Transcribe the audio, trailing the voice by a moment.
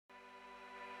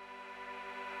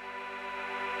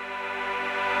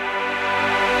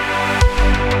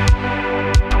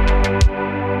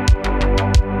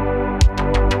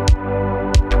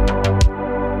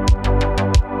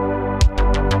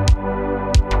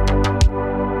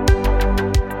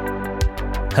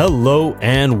Hello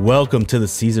and welcome to the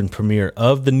season premiere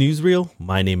of the NewsReel.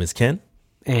 My name is Ken.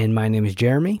 And my name is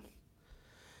Jeremy.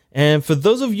 And for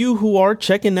those of you who are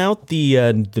checking out the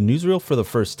NewsReel for the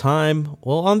first time,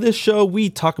 well, on this show,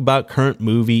 we talk about current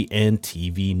movie and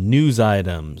TV news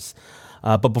items.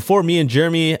 But before me and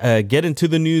Jeremy get into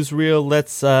the NewsReel,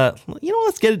 let's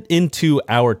get into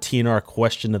our TNR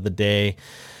question of the day.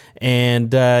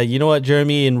 And you know what,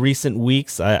 Jeremy, in recent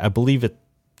weeks, I believe it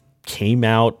came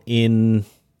out in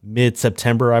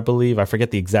mid-September, I believe. I forget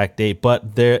the exact date,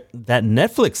 but that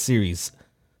Netflix series,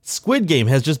 Squid Game,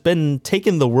 has just been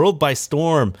taking the world by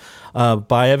storm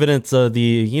by evidence of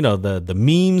the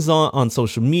memes on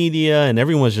social media, and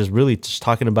everyone's just really just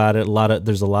talking about it.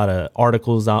 There's a lot of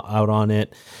articles out on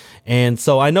it. And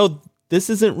so I know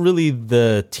this isn't really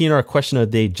the TNR question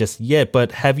of the day just yet,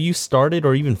 but have you started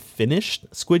or even finished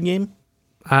Squid Game?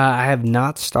 I have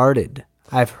not started.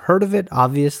 I've heard of it,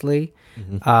 obviously,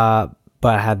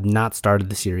 but I have not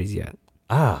started the series yet.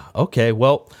 Okay.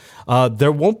 Well,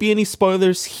 there won't be any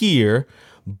spoilers here,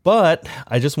 but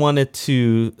I just wanted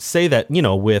to say that, in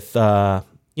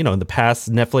the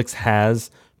past, Netflix has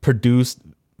produced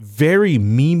very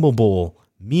memeable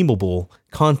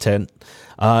content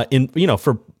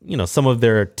for some of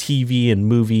their TV and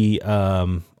movie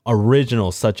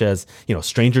originals, such as,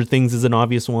 Stranger Things is an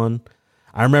obvious one.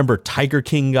 I remember Tiger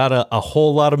King got a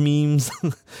whole lot of memes,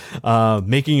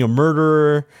 Making a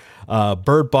Murderer,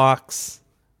 Bird Box,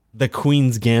 The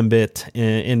Queen's Gambit,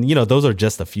 and those are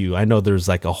just a few. I know there's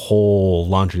like a whole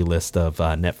laundry list of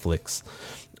Netflix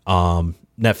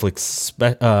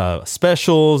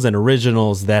specials and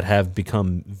originals that have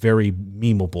become very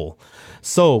memeable.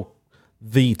 So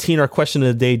the TNR question of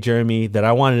the day, Jeremy, that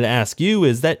I wanted to ask you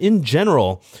is that in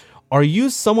general, are you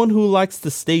someone who likes to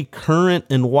stay current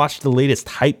and watch the latest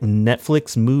hype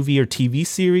Netflix movie or TV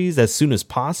series as soon as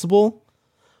possible?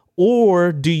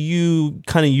 Or do you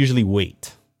kind of usually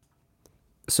wait?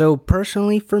 So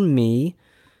personally for me,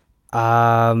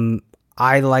 I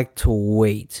like to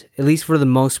wait, at least for the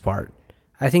most part.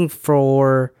 I think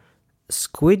for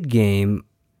Squid Game,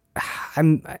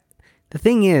 the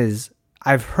thing is,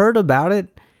 I've heard about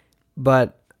it,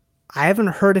 but I haven't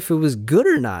heard if it was good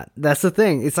or not. That's the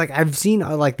thing. It's like I've seen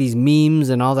like these memes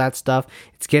and all that stuff.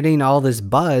 It's getting all this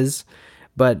buzz.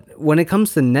 But when it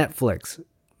comes to Netflix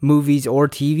movies or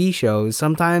TV shows,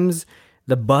 sometimes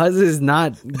the buzz is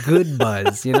not good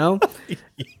buzz, Yeah.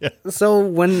 So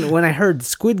when I heard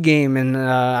Squid Game and when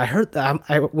I heard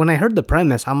the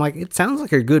premise, I'm like, it sounds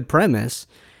like a good premise.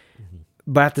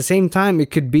 But at the same time,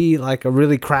 it could be like a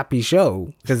really crappy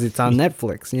show because it's on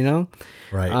Netflix,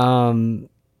 Right.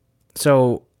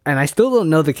 So, and I still don't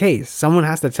know the case. Someone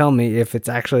has to tell me if it's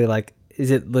actually like,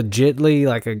 is it legitly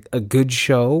like a good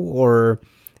show, or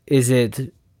is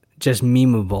it just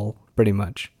memeable pretty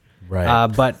much? Right.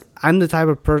 But I'm the type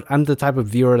of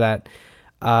viewer that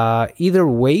either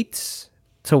waits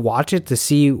to watch it to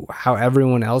see how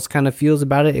everyone else kind of feels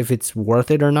about it, if it's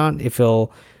worth it or not, if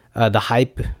the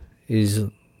hype is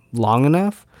long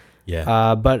enough.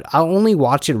 Yeah. But I'll only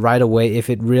watch it right away if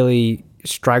it really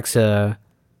strikes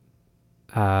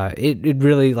it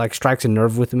really like strikes a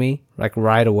nerve with me, like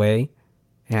right away,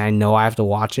 and I know I have to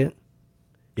watch it.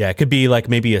 Yeah, it could be like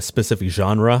maybe a specific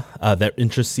genre that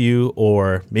interests you,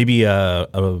 or maybe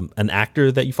an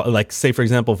actor that you follow. Like, say, for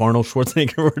example, if Arnold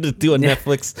Schwarzenegger were to do a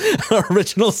Netflix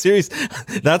original series,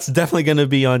 that's definitely going to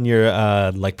be on your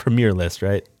premiere list,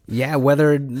 right? Yeah,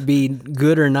 whether it be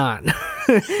good or not,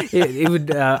 it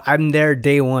would. I'm there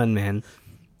day one, man.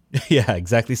 Yeah,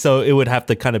 exactly. So it would have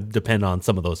to kind of depend on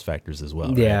some of those factors as well.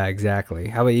 Right? Yeah, exactly.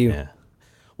 How about you? Yeah.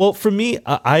 Well, for me,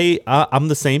 I'm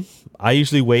the same. I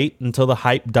usually wait until the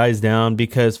hype dies down,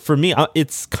 because for me,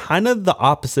 it's kind of the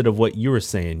opposite of what you were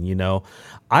saying.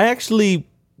 I actually,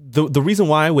 the reason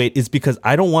why I wait is because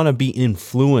I don't want to be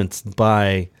influenced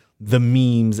by the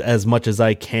memes as much as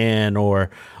I can, or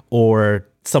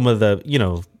some of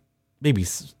the, maybe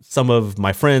some of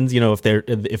my friends,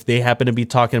 if they happen to be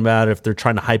talking about it, if they're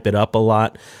trying to hype it up a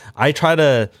lot, I try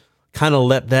to kind of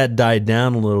let that die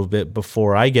down a little bit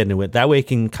before I get into it. That way I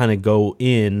can kind of go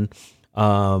in,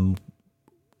 kind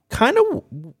of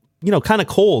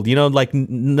cold, like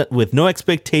with no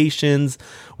expectations,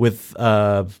 with,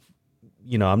 I'm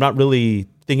not really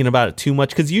thinking about it too much.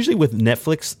 Because usually with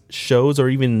Netflix shows or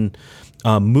even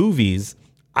movies,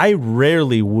 I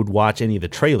rarely would watch any of the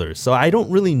trailers. So I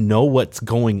don't really know what's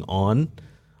going on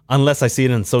unless I see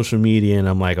it on social media and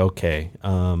I'm like, okay,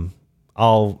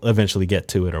 I'll eventually get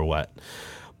to it or what.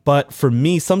 But for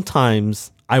me,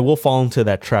 sometimes I will fall into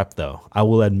that trap, though, I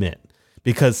will admit,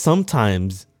 because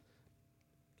sometimes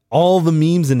all the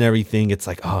memes and everything, it's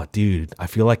like, oh, dude, I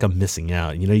feel like I'm missing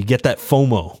out. You know, you get that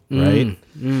FOMO, right?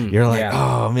 You're like,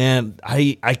 oh man,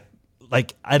 I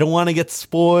don't want to get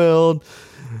spoiled.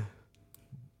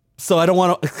 So I don't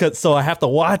want to, so I have to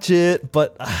watch it,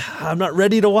 but I'm not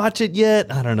ready to watch it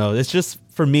yet. I don't know. It's just,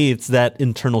 for me, it's that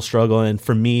internal struggle. And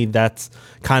for me, that's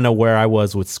kind of where I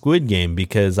was with Squid Game,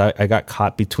 because I got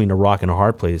caught between a rock and a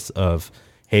hard place of,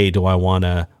 hey, do I want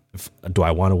to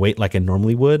wait like I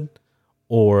normally would?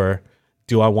 Or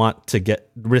do I want to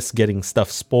risk getting stuff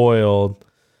spoiled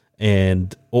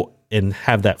and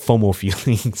have that FOMO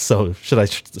feeling? So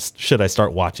should I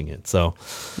start watching it? So,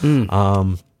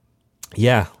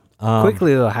 yeah.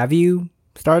 Quickly though, have you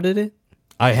started it?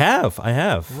 I have.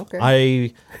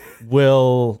 Okay.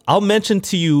 I'll mention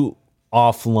to you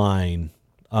offline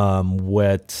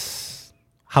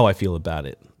how I feel about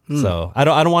it. So I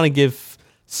don't want to give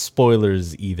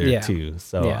spoilers either too.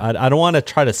 So I don't want to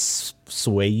try to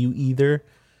sway you either.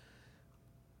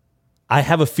 I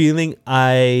have a feeling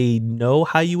I know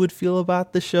how you would feel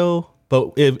about the show,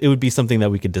 but it would be something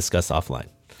that we could discuss offline.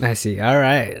 I see. All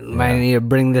right. Might need to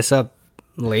bring this up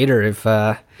later if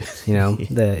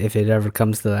if it ever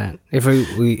comes to that.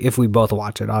 If we both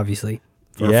watch it, obviously.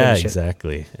 Yeah,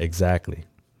 exactly.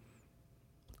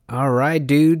 All right,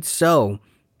 dude. So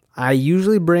I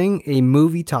usually bring a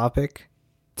movie topic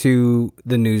to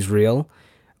the newsreel,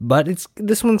 but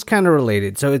this one's kind of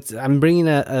related. So I'm bringing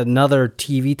another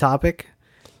TV topic,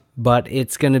 but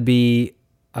it's gonna be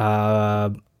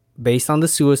based on the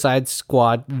Suicide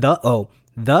Squad.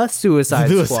 The Suicide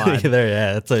Squad.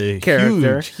 It's a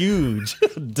character. huge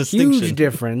distinction. Huge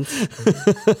difference.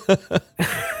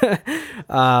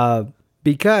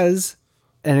 Because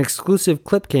an exclusive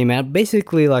clip came out,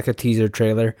 basically like a teaser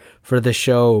trailer for the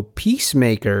show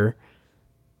Peacemaker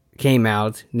came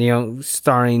out,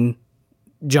 starring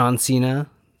John Cena.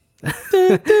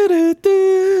 I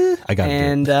got it.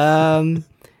 And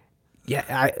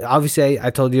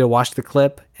I told you to watch the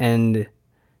clip, and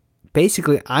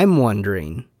basically I'm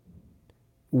wondering,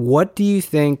 what do you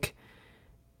think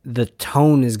the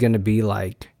tone is going to be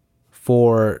like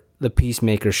for the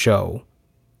Peacemaker show?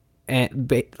 And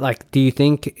do you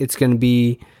think it's going to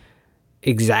be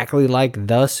exactly like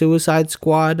the Suicide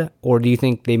Squad, or do you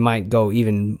think they might go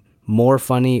even more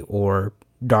funny or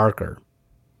darker?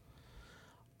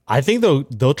 I think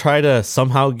they'll try to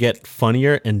somehow get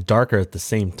funnier and darker at the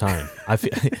same time.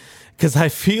 Because I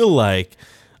feel like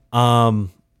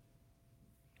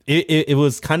it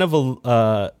was kind of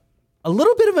a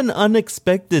little bit of an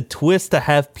unexpected twist to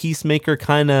have Peacemaker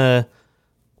kind of.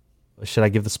 Should I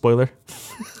give the spoiler?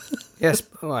 Yes,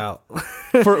 well,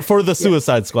 for the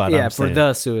Suicide Squad. Yeah, for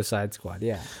the Suicide Squad.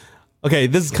 Yeah. Okay,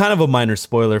 this is kind of a minor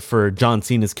spoiler for John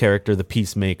Cena's character, the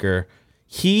Peacemaker.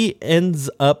 He ends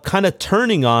up kind of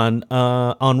turning on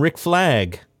Rick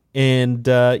Flag, and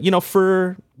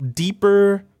for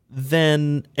deeper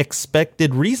than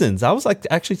expected reasons. I was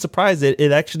actually surprised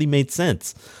it actually made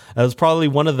sense. It was probably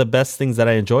one of the best things that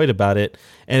I enjoyed about it,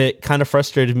 and it kind of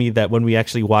frustrated me that when we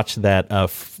actually watched that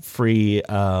free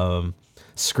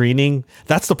screening,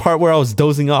 that's the part where I was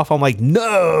dozing off. I'm like,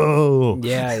 no.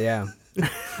 Yeah.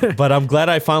 But I'm glad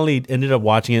I finally ended up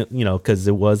watching it, because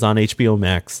it was on HBO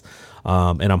Max,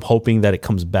 and I'm hoping that it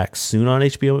comes back soon on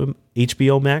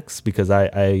HBO Max, because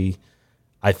I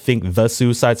think the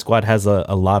Suicide Squad has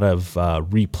a lot of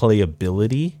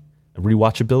replayability,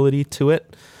 rewatchability to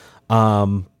it.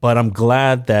 But I'm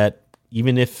glad that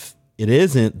even if it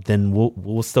isn't, then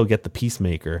we'll still get the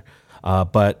Peacemaker.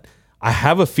 But I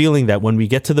have a feeling that when we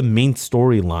get to the main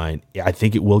storyline, I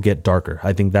think it will get darker.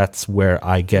 I think that's where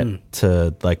I get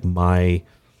to like my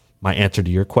answer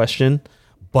to your question.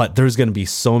 But there's going to be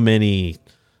so many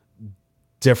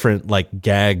different like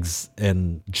gags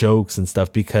and jokes and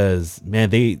stuff, because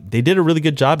man, they did a really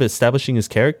good job at establishing his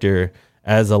character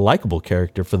as a likable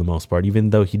character for the most part, even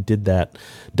though he did that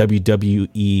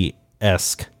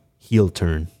WWE-esque heel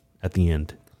turn at the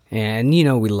end. And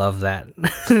we love that.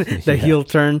 The heel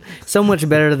turn. So much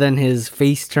better than his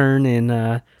face turn in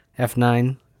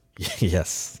F9.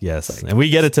 Yes. And we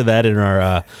get into that in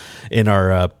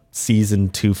our season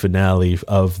 2 finale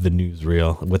of the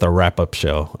Newsreel with our wrap-up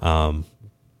show.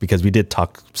 Because we did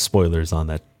talk spoilers on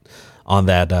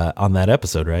that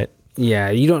episode, right?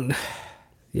 Yeah, you don't.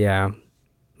 Yeah,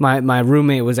 my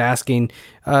roommate was asking,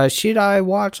 should I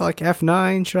watch like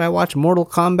F9? Should I watch Mortal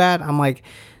Kombat? I'm like,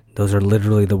 those are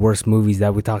literally the worst movies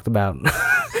that we talked about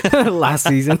last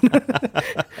season.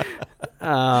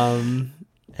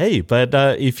 Hey, but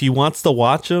if he wants to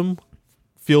watch them,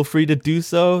 feel free to do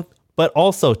so. But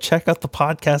also check out the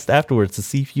podcast afterwards to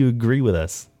see if you agree with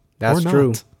us. That's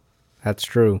true. That's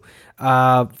true.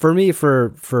 For me,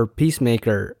 for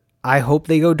Peacemaker, I hope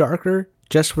they go darker,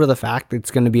 just for the fact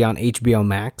it's going to be on HBO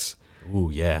Max. Ooh,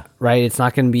 yeah. Right? It's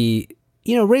not going to be,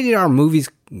 rated R movies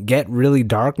get really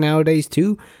dark nowadays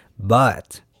too,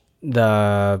 but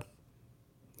the,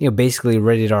 basically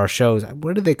rated R shows,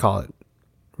 what do they call it?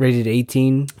 Rated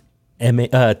 18?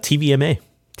 TVMA.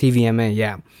 TVMA,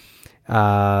 yeah.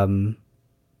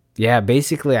 Yeah,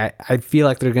 basically, I feel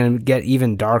like they're going to get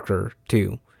even darker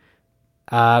too.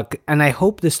 And I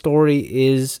hope the story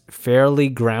is fairly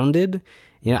grounded.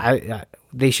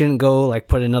 They shouldn't go like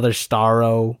put another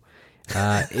Starro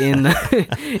in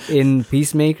in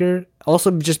Peacemaker.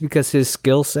 Also, just because his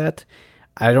skill set,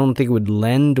 I don't think would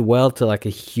lend well to like a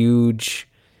huge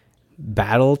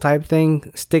battle type thing.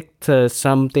 Stick to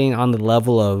something on the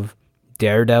level of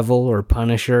Daredevil or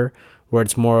Punisher, where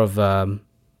it's more of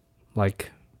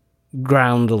like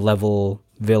ground level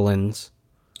villains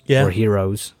or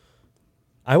heroes.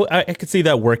 I could see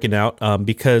that working out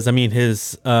because, I mean,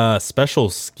 his special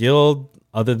skill,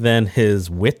 other than his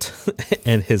wit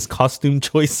and his costume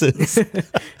choices,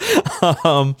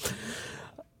 I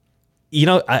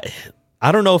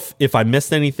don't know if I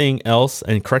missed anything else,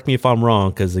 and correct me if I'm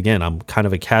wrong, because, again, I'm kind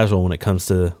of a casual when it comes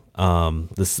to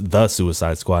the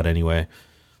Suicide Squad anyway.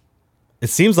 It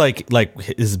seems like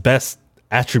his best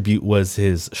attribute was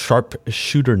his sharp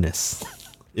shooterness,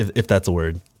 if that's a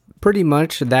word. Pretty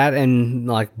much that, and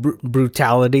like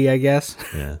brutality, I guess.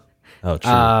 Yeah. Oh,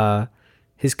 true.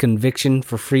 His conviction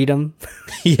for freedom.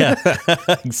 Yeah,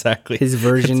 exactly. His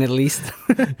version, at least.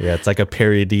 Yeah, it's like a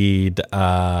parodied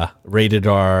rated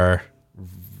R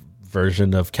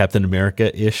version of Captain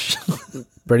America-ish.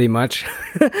 Pretty much.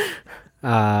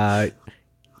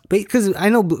 Because I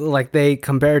know like they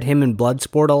compared him in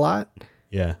Bloodsport a lot.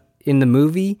 Yeah. In the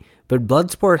movie, but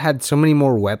Bloodsport had so many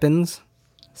more weapons.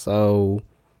 So,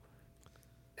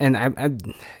 and I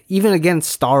even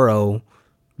against Starro,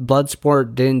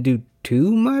 Bloodsport didn't do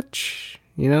too much.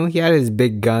 He had his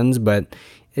big guns, but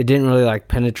it didn't really like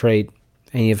penetrate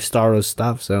any of Starro's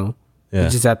stuff. So he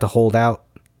just had to hold out.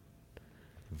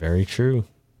 Very true.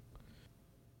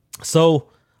 So,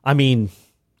 I mean,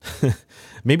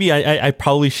 maybe I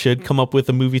probably should come up with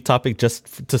a movie topic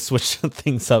just to switch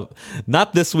things up.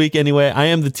 Not this week anyway. I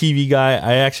am the TV guy.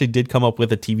 I actually did come up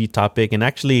with a TV topic. And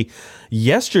actually,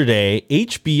 yesterday,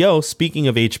 HBO, speaking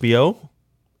of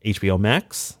HBO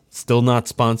Max, still not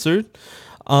sponsored.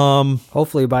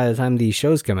 Hopefully by the time these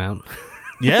shows come out.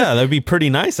 Yeah, that'd be pretty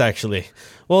nice, actually.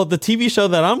 Well, the TV show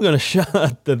that I'm going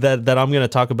to that I'm going to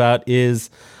talk about is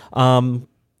going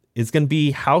to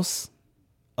be House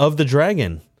of the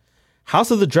Dragon.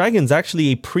 House of the Dragon is actually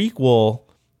a prequel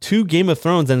to Game of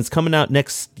Thrones, and it's coming out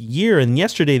next year. And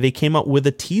yesterday they came out with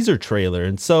a teaser trailer.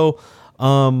 And so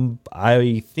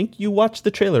I think you watched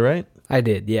the trailer, right? I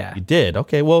did, yeah. You did?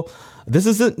 Okay, well, this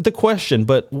isn't the question,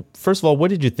 but first of all, what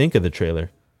did you think of the trailer?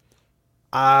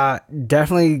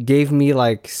 Definitely gave me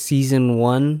like season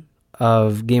 1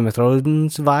 of Game of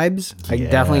Thrones vibes. I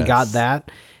definitely got that.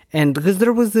 And because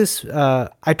there was this,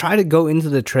 I tried to go into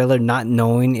the trailer not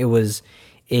knowing it was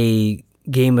a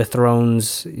Game of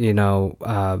Thrones,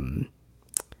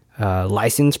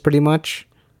 license pretty much.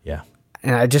 Yeah.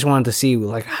 And I just wanted to see,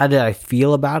 like, how did I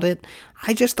feel about it?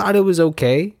 I just thought it was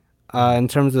okay in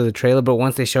terms of the trailer. But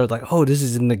once they showed, like, oh, this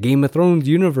is in the Game of Thrones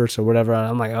universe or whatever,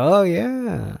 I'm like, oh,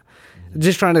 yeah.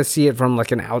 Just trying to see it from,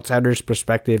 like, an outsider's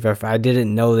perspective if I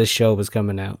didn't know this show was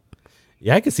coming out.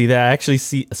 Yeah, I could see that. I actually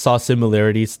saw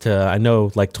similarities to, I know,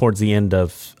 like, towards the end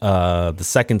of the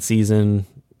second season,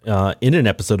 in an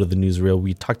episode of the Newsreel,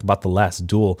 we talked about The Last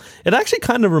Duel. It actually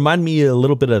kind of reminded me a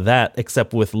little bit of that,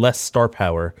 except with less star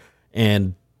power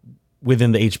and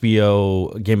within the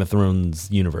HBO Game of Thrones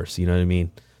universe. You know what I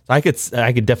mean? So I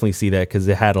could definitely see that because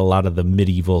it had a lot of the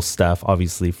medieval stuff,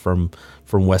 obviously from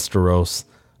Westeros,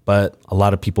 but a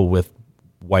lot of people with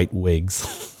white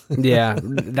wigs. Yeah,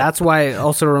 that's why it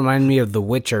also reminded me of The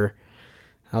Witcher.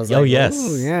 I was like, oh yes,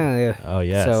 yeah. Oh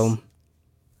yes. So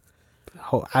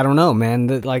I don't know,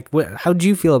 man. How'd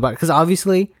you feel about it? Because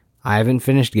obviously I haven't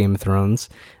finished Game of Thrones,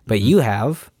 but you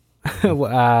have.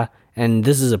 And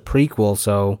this is a prequel,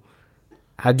 so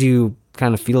how'd you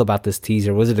kind of feel about this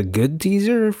teaser? Was it a good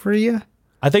teaser for you?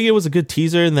 I think it was a good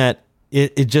teaser in that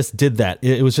it just did that.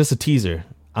 It was just a teaser.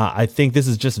 I think this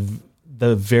is just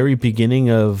the very beginning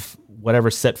of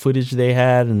whatever set footage they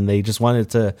had, and they just wanted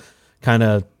to kind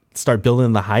of start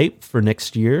building the hype for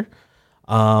next year.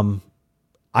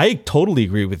 I totally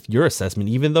agree with your assessment.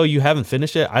 Even though you haven't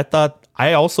finished it, I thought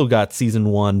I also got season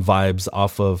 1 vibes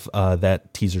off of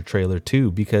that teaser trailer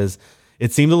too, because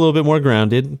it seemed a little bit more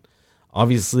grounded.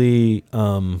 Obviously,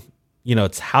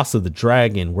 it's House of the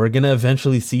Dragon. We're going to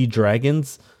eventually see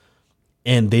dragons.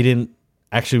 And they didn't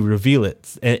actually reveal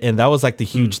it. And that was like the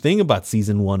huge thing about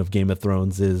season 1 of Game of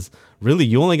Thrones is really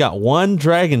you only got one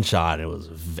dragon shot. It was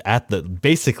at the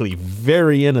basically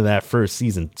very end of that first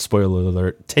season. Spoiler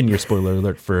alert, 10-year spoiler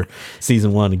alert for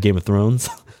season 1 of Game of Thrones.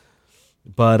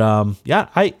 But yeah,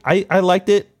 I liked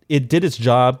it. It did its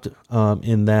job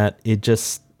in that it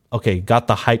just got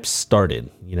the hype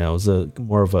started. It was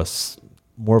more of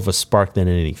a spark than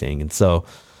anything. And so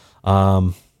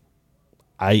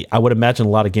I would imagine a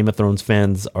lot of Game of Thrones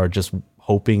fans are just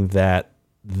hoping that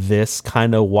this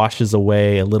kind of washes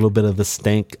away a little bit of the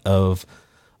stink of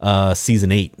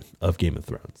season 8 of Game of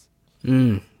Thrones.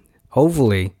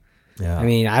 Hopefully. Yeah. I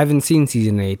mean, I haven't seen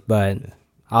season 8, but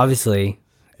obviously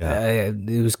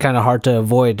it was kind of hard to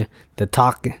avoid the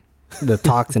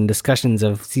talks and discussions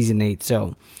of season 8.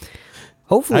 So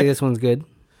hopefully this one's good.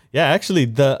 Yeah, actually,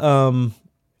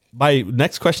 my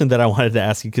next question that I wanted to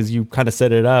ask you, because you kind of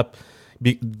set it up,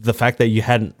 the fact that you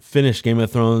hadn't finished Game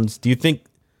of Thrones, do you think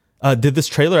did this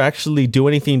trailer actually do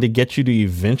anything to get you to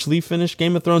eventually finish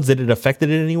Game of Thrones? Did it affect it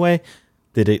in any way?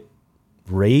 Did it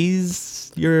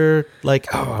raise your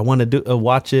I want to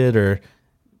watch it, or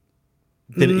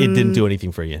it didn't do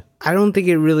anything for you? I don't think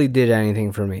it really did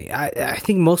anything for me. I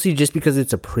think mostly just because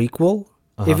it's a prequel.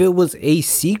 If it was a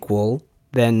sequel,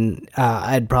 then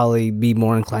I'd probably be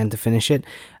more inclined to finish it.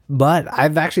 But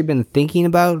I've actually been thinking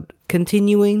about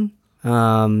continuing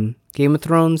Game of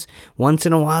Thrones. Once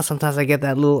in a while, sometimes I get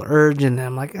that little urge, and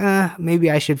I'm like, maybe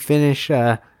I should finish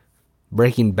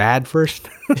Breaking Bad first.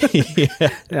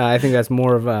 Yeah, I think that's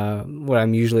more of what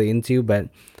I'm usually into. But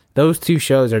those two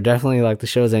shows are definitely like the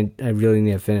shows I really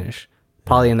need to finish.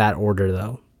 Probably in that order,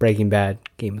 though. Breaking Bad,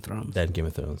 Game of Thrones. Then Game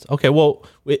of Thrones. Okay, well,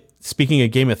 speaking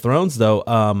of Game of Thrones, though,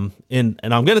 and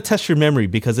I'm going to test your memory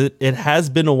because it has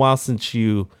been a while since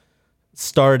you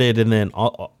started and then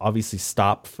obviously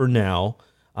stopped for now.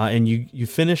 And you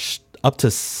finished up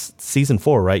to season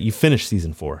 4, right? You finished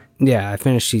season 4. Yeah, I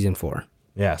finished season 4.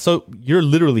 Yeah, so you're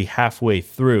literally halfway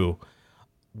through.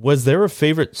 Was there a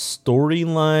favorite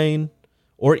storyline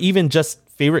or even just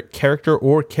favorite character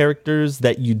or characters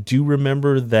that you do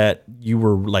remember that you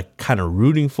were like kind of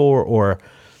rooting for, or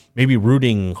maybe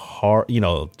rooting hard,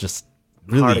 just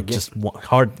really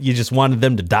hard. You just wanted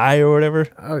them to die or whatever?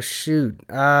 Oh, shoot.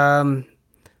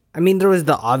 I mean, there was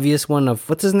the obvious one of,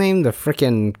 what's his name? The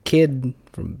freaking kid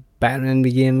from Batman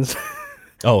Begins.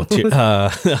 Joffrey.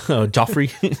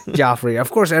 Joffrey.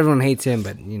 Of course, everyone hates him,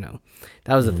 but,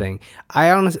 that was the thing.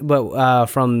 I honestly, but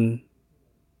from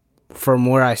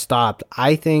where I stopped,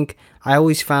 I think I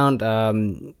always found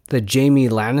the Jaime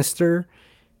Lannister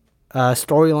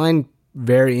storyline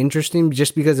very interesting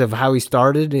just because of how he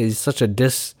started. He's such a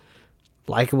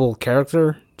dislikable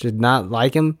character. Did not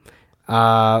like him.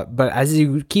 But as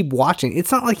you keep watching,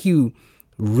 it's not like you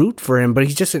root for him, but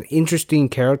he's just an interesting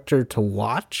character to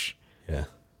watch.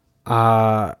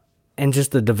 Yeah. And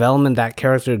just the development that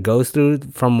character goes through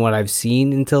from what I've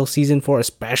seen until season 4,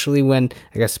 especially when,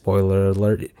 I guess, spoiler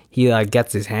alert, he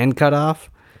gets his hand cut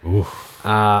off. Oof.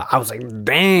 I was like,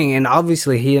 dang. And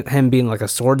obviously him being like a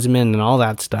swordsman and all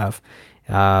that stuff,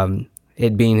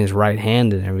 it being his right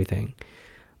hand and everything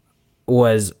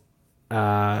was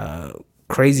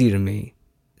crazy to me.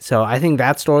 So I think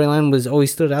that storyline was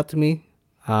always stood out to me.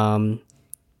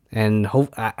 And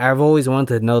I've always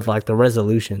wanted to know the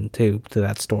resolution too to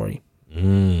that story.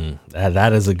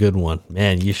 That is a good one,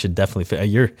 man. You should definitely.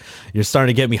 You're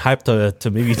starting to get me hyped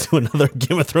to maybe do another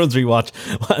Game of Thrones rewatch.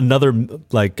 Another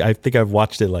I think I've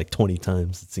watched it 20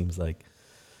 times. It seems like.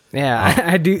 Yeah,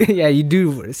 I do. Yeah, you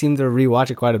do seem to rewatch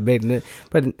it quite a bit,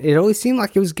 but it always seemed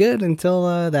like it was good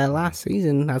until that last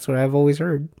season. That's what I've always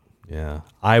heard. Yeah,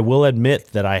 I will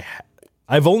admit that I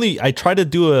tried to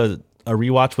do a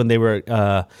rewatch when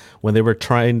they were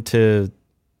trying to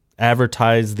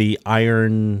advertise the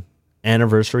Iron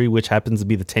anniversary, which happens to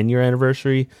be the 10-year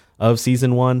anniversary of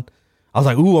season 1. I was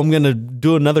like, ooh, I'm gonna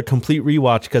do another complete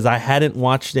rewatch because I hadn't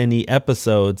watched any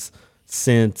episodes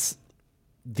since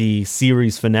the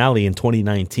series finale in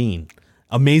 2019.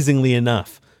 Amazingly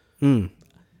enough.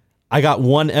 I got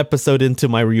one episode into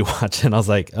my rewatch and I was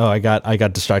like, oh, I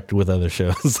got distracted with other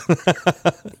shows.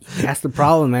 That's the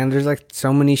problem, man. There's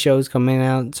so many shows coming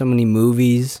out, so many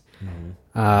movies.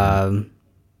 But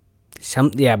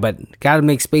gotta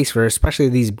make space for especially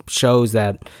these shows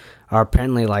that are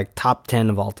apparently top 10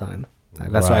 of all time.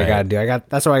 That's what I gotta do.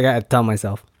 That's what I gotta tell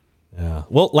myself. Yeah.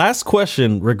 Well, last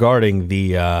question regarding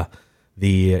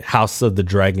the House of the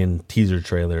Dragon teaser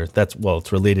trailer.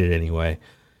 It's related anyway.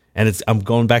 And I'm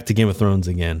going back to Game of Thrones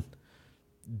again.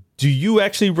 Do you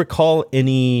actually recall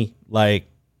any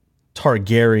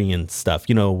Targaryen stuff,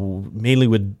 mainly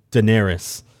with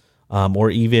Daenerys, or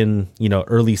even,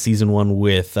 early season 1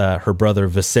 with her brother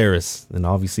Viserys. And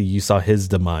obviously you saw his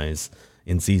demise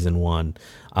in season 1.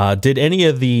 Did any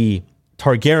of the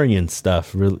Targaryen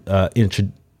stuff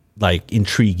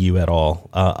intrigue you at all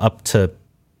up to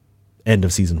end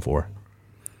of season 4?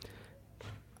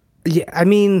 Yeah, I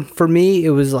mean, for me,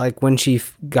 it was like when she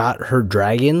got her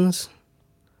dragons.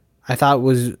 I thought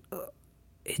it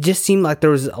just seemed like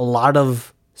there was a lot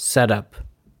of setup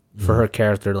for her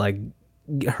character, like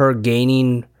her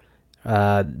gaining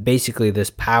basically this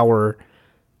power.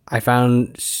 I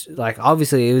found like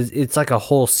obviously it's like a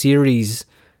whole series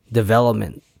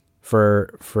development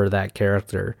for that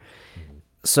character.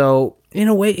 So in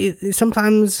a way,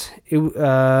 sometimes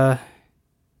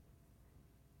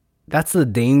that's the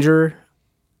danger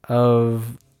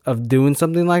of doing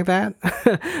something like that,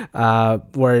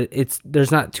 where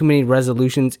there's not too many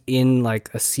resolutions in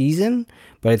like a season,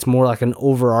 but it's more like an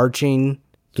overarching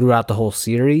throughout the whole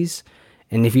series.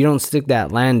 And if you don't stick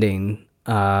that landing,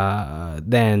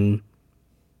 then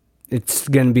it's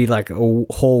gonna be like a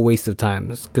whole waste of time,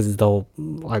 because the whole,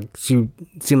 like, she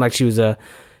seemed like she was a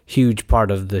huge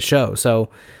part of the show. So,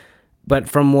 but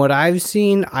from what I've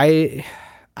seen, I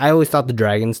always thought the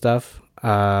dragon stuff,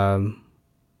 but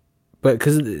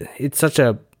because it's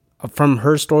from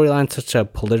her storyline, such a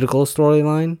political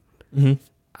storyline,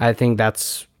 I think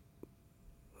that's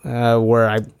where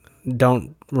I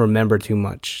don't remember too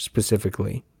much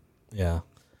specifically. Yeah.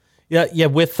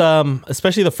 With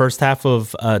especially the first half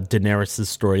of Daenerys'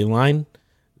 storyline,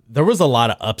 there was a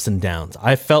lot of ups and downs.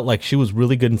 I felt like she was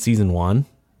really good in season 1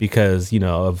 because,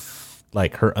 of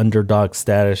like her underdog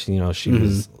status. She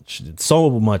did so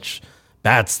much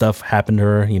bad stuff happened to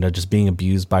her, just being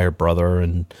abused by her brother,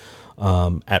 and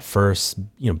at first,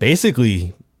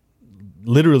 basically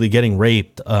literally getting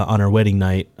raped on her wedding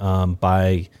night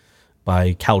by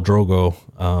Khal Drogo,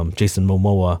 Jason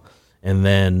Momoa. And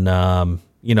then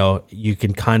you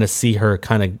can kind of see her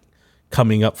kind of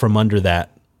coming up from under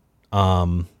that.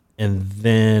 And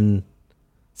then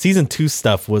season 2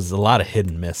 stuff was a lot of hit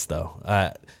and miss, though.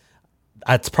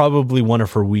 That's probably one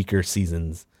of her weaker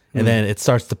seasons. And then it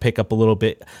starts to pick up a little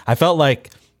bit. I felt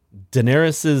like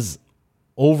Daenerys's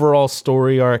overall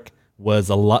story arc was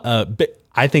a lot.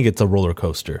 I think it's a roller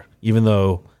coaster, even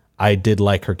though I did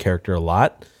like her character a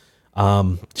lot.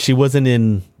 She wasn't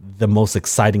in the most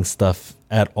exciting stuff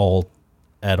at all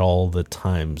the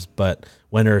times. But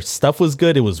when her stuff was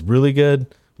good, it was really good.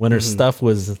 When her stuff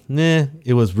was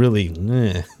it was really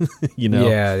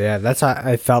Yeah, that's how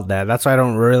I felt that. That's why I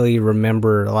don't really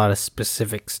remember a lot of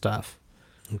specific stuff.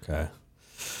 Okay.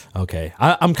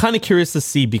 I'm kind of curious to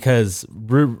see, because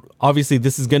obviously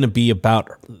this is going to be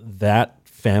about that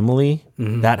family,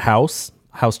 that House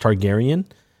Targaryen.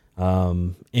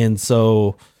 And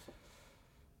so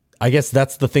I guess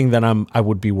that's the thing that I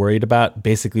would be worried about.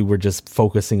 Basically, we're just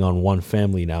focusing on one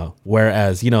family now.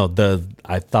 Whereas,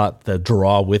 I thought the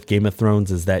draw with Game of Thrones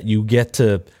is that you get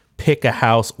to pick a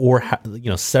house or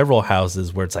several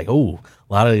houses where it's like, oh,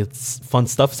 a lot of fun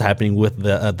stuff is happening with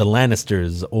the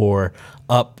Lannisters, or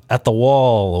up at the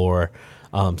Wall, or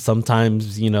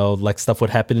sometimes like stuff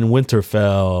would happen in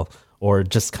Winterfell, or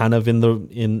just kind of in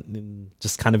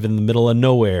the middle of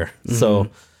nowhere.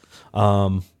 So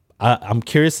I'm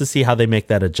curious to see how they make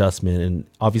that adjustment, and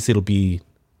obviously it'll be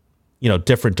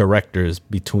different directors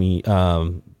between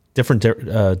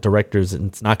directors, and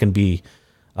it's not going to be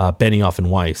Benioff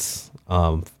and Weiss.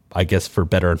 I guess for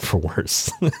better and for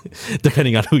worse,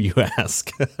 depending on who you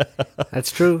ask. That's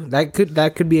true. That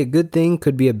could be a good thing,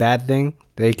 could be a bad thing.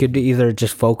 They could either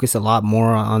just focus a lot more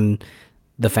on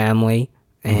the family,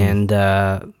 and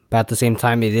but at the same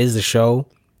time, it is a show,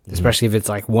 especially if it's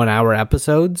like 1 hour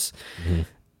episodes.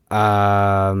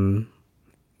 Sometimes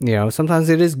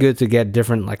it is good to get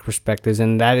different like perspectives,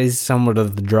 and that is somewhat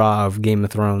of the draw of Game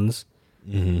of Thrones.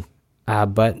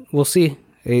 But we'll see.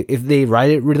 If they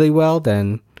write it really well,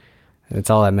 then it's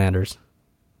all that matters.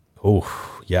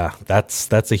 Oh, yeah,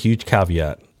 that's a huge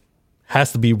caveat.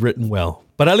 Has to be written well,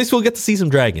 but at least we'll get to see some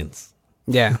dragons.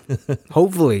 Yeah,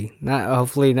 hopefully not.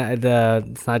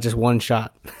 It's not just one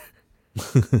shot.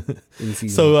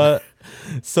 So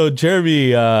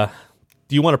Jeremy,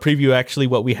 do you want to preview actually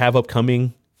what we have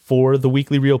upcoming for the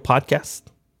Weekly Reel podcast?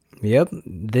 Yep,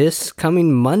 this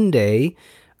coming Monday,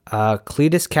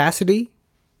 Cletus Cassidy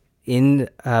in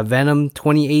Venom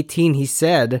 2018, he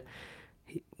said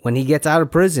when he gets out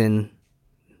of prison,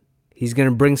 he's going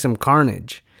to bring some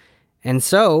carnage. And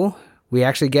so we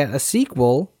actually get a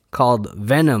sequel called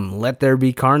Venom, Let There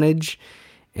Be Carnage.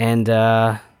 And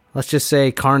let's just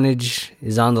say carnage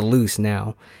is on the loose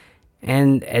now.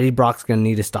 and Eddie Brock's gonna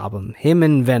need to stop him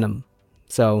and Venom.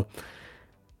 So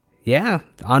yeah,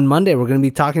 on Monday we're gonna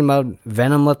be talking about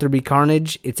Venom: Let There Be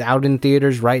Carnage. It's out in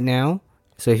theaters right now,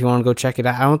 so if you want to go check it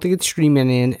out, I don't think it's streaming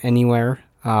in anywhere.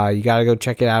 You gotta go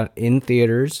check it out in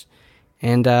theaters,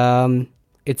 and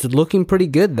it's looking pretty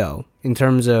good though in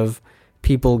terms of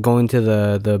people going to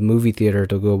the movie theater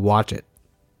to go watch it.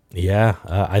 Yeah,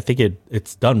 I think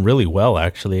it's done really well,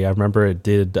 actually. I remember it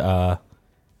did, I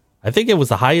think it was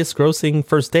the highest grossing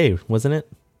first day, wasn't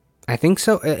it? I think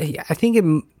so. I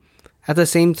think at the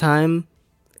same time,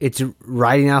 it's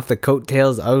riding off the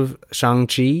coattails of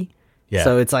Shang-Chi. Yeah.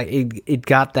 So it's like it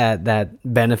got that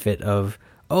benefit of,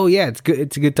 oh yeah, it's good.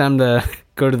 It's a good time to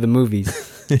go to the movies.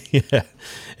 Yeah,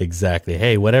 exactly.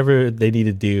 Hey, whatever they need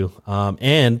to do.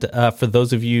 And for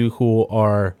those of you who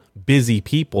are busy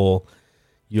people,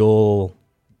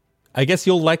 I guess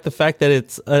you'll like the fact that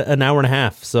it's an hour and a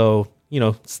half. So,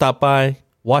 stop by,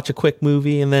 watch a quick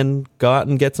movie, and then go out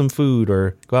and get some food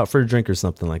or go out for a drink or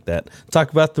something like that.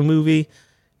 Talk about the movie,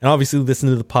 and obviously listen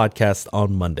to the podcast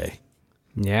on Monday.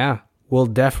 Yeah, we'll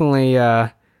definitely,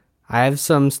 I have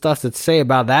some stuff to say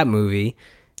about that movie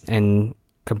and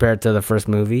compared to the first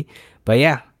movie. But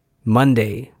yeah,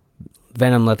 Monday,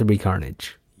 Venom: Let There Be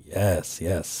Carnage. Yes.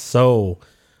 So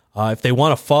if they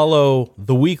want to follow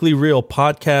the Weekly Reel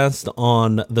podcast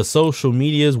on the social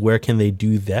medias, where can they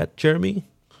do that, Jeremy?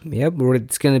 Yep,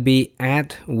 it's going to be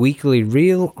at Weekly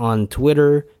Reel on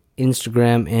Twitter,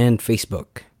 Instagram, and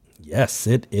Facebook. Yes,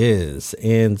 it is.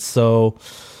 And so,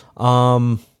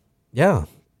 yeah.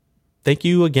 Thank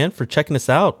you again for checking us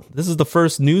out. This is the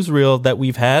first newsreel that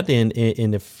we've had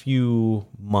in a few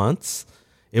months.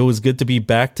 It was good to be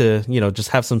back to, just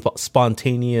have some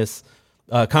spontaneous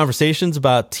conversations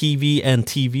about TV and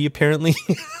TV, apparently.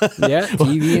 Yeah,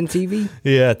 TV and TV.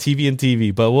 Yeah, TV and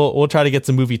TV. But we'll try to get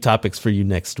some movie topics for you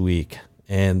next week.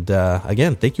 And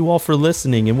again, thank you all for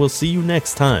listening, and we'll see you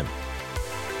next time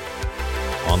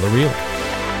on The Reel.